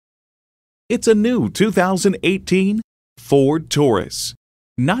It's a new 2018 Ford Taurus.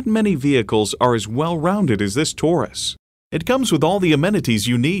 Not many vehicles are as well-rounded as this Taurus. It comes with all the amenities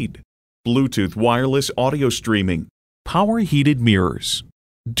you need: Bluetooth wireless audio streaming, power heated mirrors,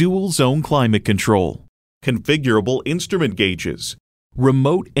 dual zone climate control, configurable instrument gauges,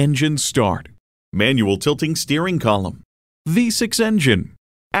 remote engine start, manual tilting steering column, V6 engine,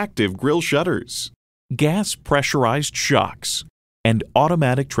 active grille shutters, gas pressurized shocks, and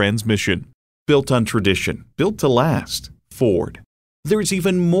automatic transmission. Built on tradition, built to last. Ford. There's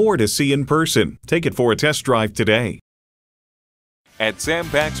even more to see in person. Take it for a test drive today. At Sam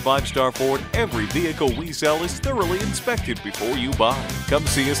Pack's 5-Star Ford, every vehicle we sell is thoroughly inspected before you buy. Come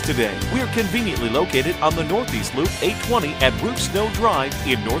see us today. We're conveniently located on the Northeast Loop 820 at Roof Snow Drive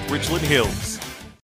in North Richland Hills.